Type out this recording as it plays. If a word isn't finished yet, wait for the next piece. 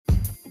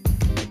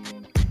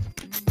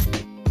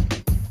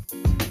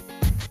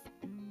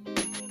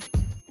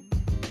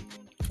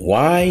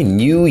Why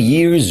New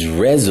Year's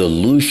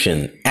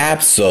resolution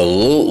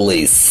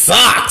absolutely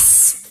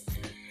sucks.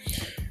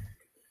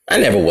 I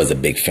never was a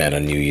big fan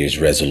of New Year's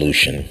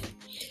resolution,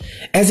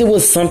 as it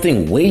was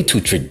something way too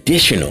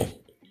traditional,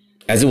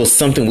 as it was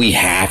something we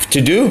have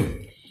to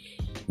do.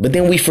 But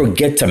then we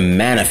forget to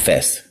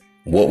manifest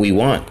what we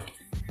want.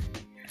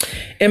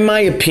 In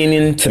my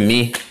opinion, to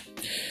me,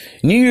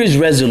 New Year's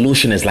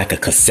resolution is like a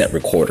cassette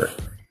recorder.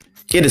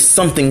 It is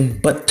something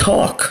but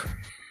talk.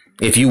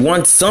 If you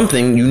want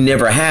something you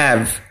never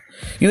have,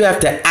 you have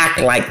to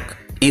act like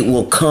it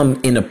will come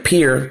and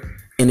appear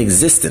in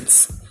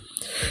existence.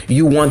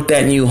 You want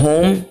that new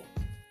home?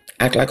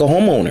 Act like a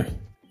homeowner,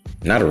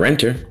 not a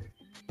renter.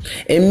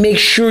 And make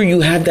sure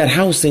you have that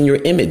house in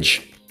your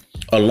image,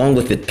 along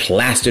with it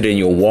plastered in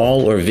your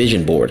wall or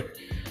vision board.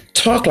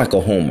 Talk like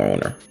a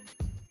homeowner,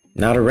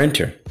 not a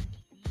renter.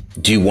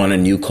 Do you want a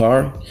new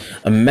car?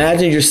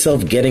 Imagine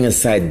yourself getting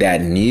inside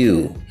that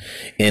new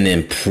and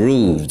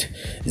improved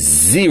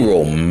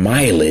 0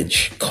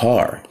 mileage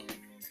car.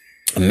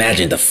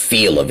 Imagine the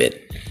feel of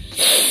it,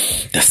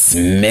 the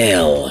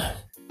smell,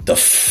 the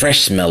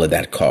fresh smell of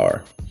that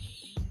car.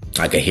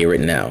 I can hear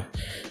it now.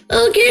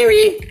 Oh,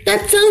 Gary,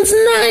 that sounds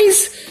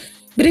nice.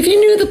 But if you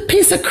knew the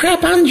piece of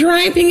crap I'm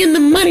driving and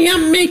the money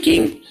I'm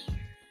making.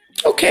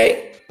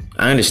 Okay,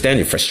 I understand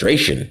your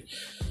frustration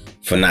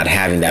for not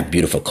having that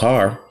beautiful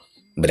car.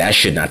 But that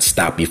should not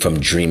stop you from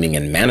dreaming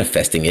and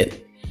manifesting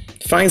it.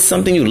 Find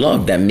something you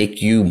love that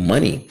make you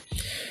money.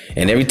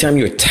 And every time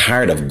you're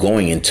tired of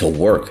going into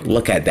work,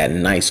 look at that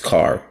nice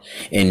car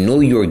and know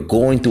you're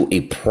going through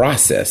a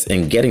process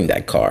in getting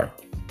that car.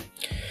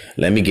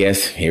 Let me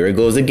guess, here it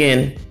goes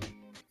again.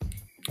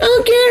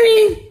 Oh,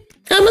 Gary,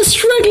 I'm a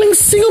struggling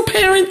single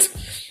parent.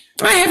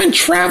 I haven't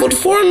traveled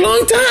for a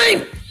long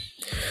time.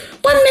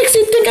 What makes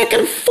you think I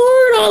can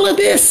afford all of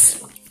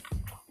this?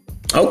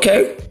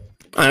 Okay,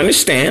 I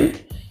understand.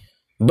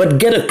 But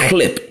get a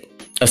clip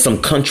of some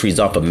countries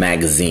off a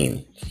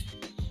magazine.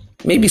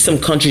 Maybe some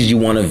countries you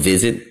want to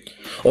visit,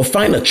 or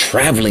find a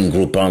traveling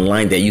group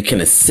online that you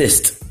can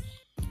assist.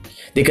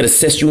 They could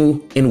assist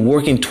you in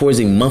working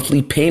towards a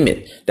monthly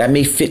payment that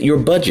may fit your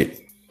budget.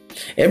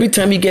 Every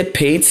time you get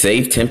paid,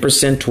 save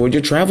 10% toward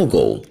your travel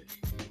goal.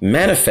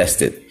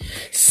 Manifest it.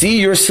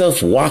 See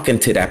yourself walk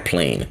into that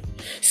plane.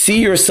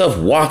 See yourself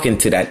walk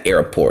into that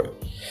airport.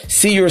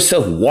 See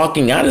yourself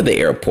walking out of the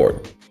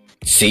airport.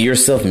 See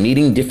yourself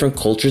meeting different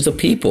cultures of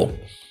people.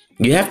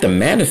 You have to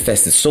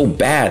manifest it so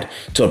bad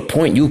to a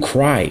point you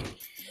cry.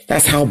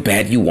 That's how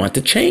bad you want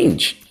to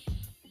change.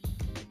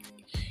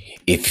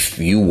 If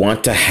you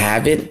want to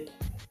have it,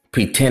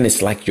 pretend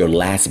it's like your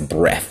last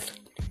breath.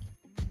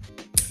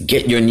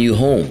 Get your new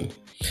home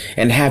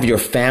and have your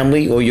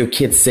family or your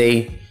kids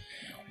say,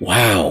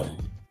 "Wow,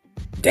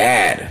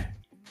 Dad,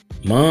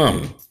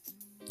 Mom,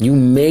 you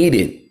made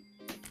it.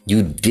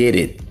 You did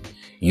it.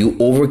 You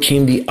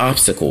overcame the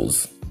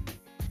obstacles."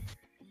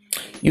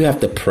 You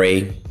have to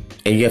pray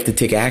and you have to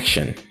take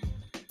action.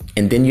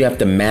 And then you have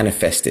to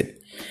manifest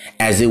it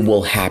as it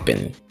will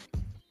happen.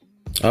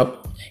 Oh,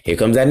 here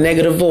comes that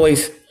negative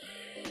voice.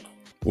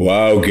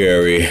 "Wow,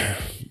 Gary,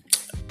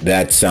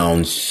 that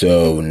sounds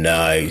so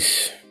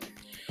nice.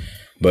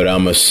 But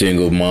I'm a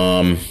single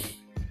mom.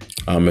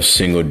 I'm a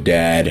single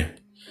dad.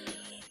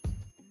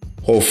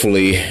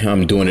 Hopefully,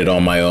 I'm doing it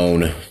on my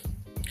own.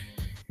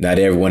 Not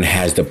everyone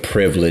has the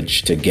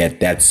privilege to get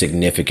that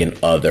significant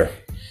other.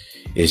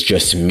 It's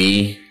just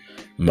me,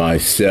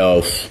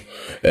 myself,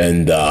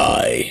 and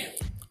I."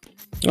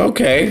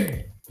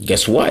 Okay,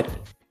 guess what?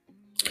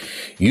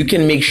 You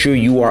can make sure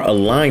you are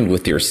aligned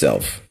with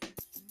yourself.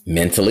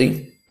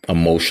 Mentally,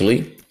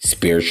 emotionally,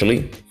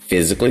 spiritually,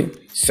 physically,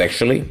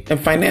 sexually,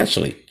 and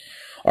financially.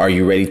 Are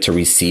you ready to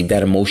receive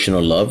that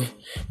emotional love?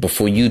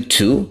 Before you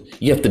too,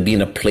 you have to be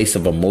in a place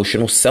of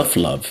emotional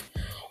self-love.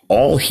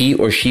 All he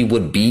or she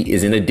would be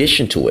is in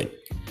addition to it.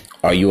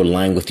 Are you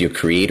aligned with your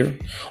creator?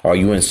 Are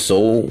you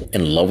so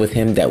in love with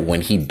him that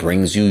when he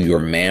brings you your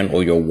man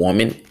or your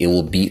woman, it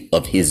will be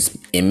of his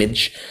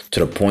image to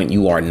the point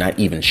you are not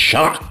even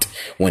shocked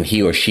when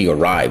he or she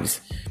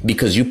arrives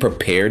because you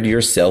prepared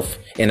yourself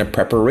in a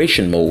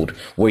preparation mode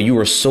where you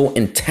are so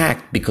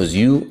intact because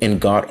you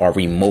and God are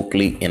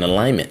remotely in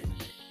alignment?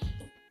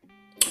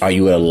 Are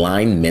you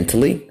aligned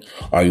mentally?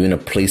 Are you in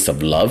a place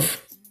of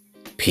love,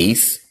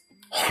 peace,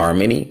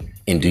 harmony?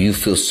 And do you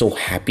feel so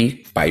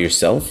happy by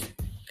yourself?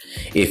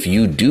 If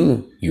you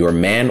do, your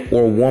man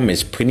or woman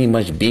is pretty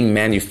much being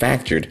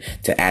manufactured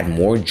to add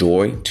more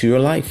joy to your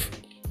life.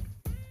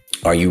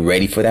 Are you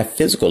ready for that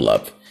physical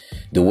love?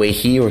 The way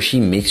he or she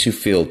makes you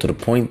feel to the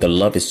point the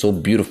love is so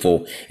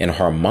beautiful and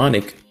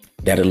harmonic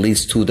that it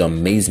leads to the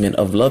amazement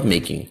of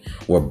lovemaking,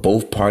 where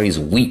both parties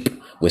weep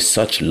with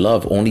such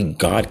love only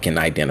God can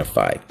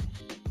identify.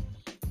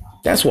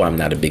 That's why I'm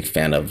not a big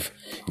fan of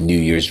New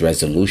Year's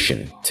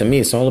resolution. To me,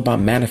 it's all about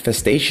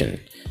manifestation.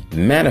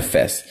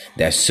 Manifest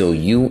that so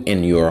you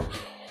and your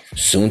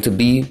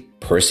soon-to-be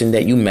person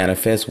that you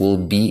manifest will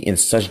be in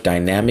such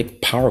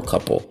dynamic power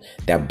couple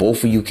that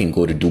both of you can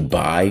go to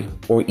Dubai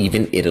or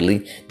even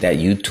Italy, that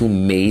you two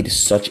made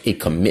such a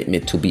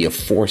commitment to be a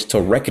force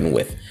to reckon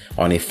with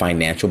on a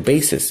financial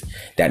basis,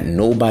 that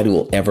nobody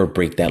will ever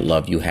break that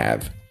love you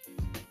have.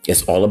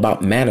 It's all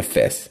about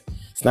manifest.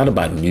 It's not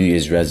about New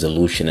Year's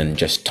resolution and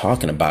just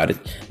talking about it.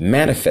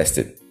 Manifest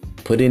it.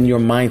 Put it in your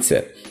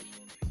mindset.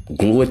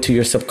 Glue it to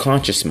your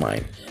subconscious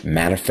mind.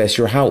 Manifest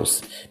your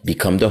house.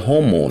 Become the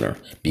homeowner.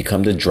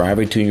 Become the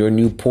driver to your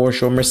new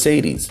Porsche or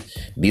Mercedes.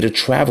 Be the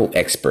travel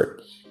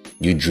expert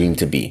you dream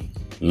to be.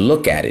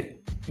 Look at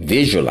it.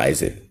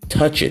 Visualize it.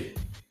 Touch it.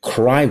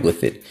 Cry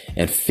with it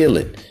and feel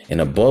it. And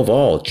above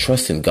all,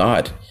 trust in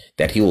God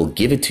that He will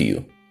give it to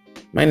you.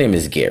 My name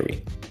is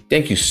Gary.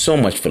 Thank you so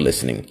much for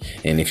listening.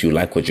 And if you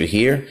like what you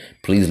hear,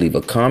 please leave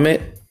a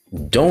comment,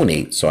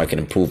 donate so I can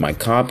improve my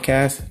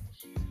Comcast,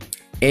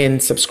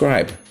 and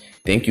subscribe.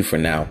 Thank you for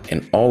now,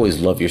 and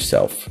always love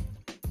yourself.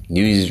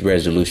 New Year's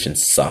resolution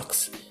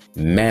sucks.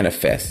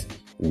 Manifest.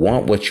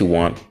 Want what you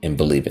want and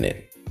believe in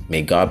it.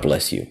 May God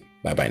bless you.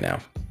 Bye-bye now.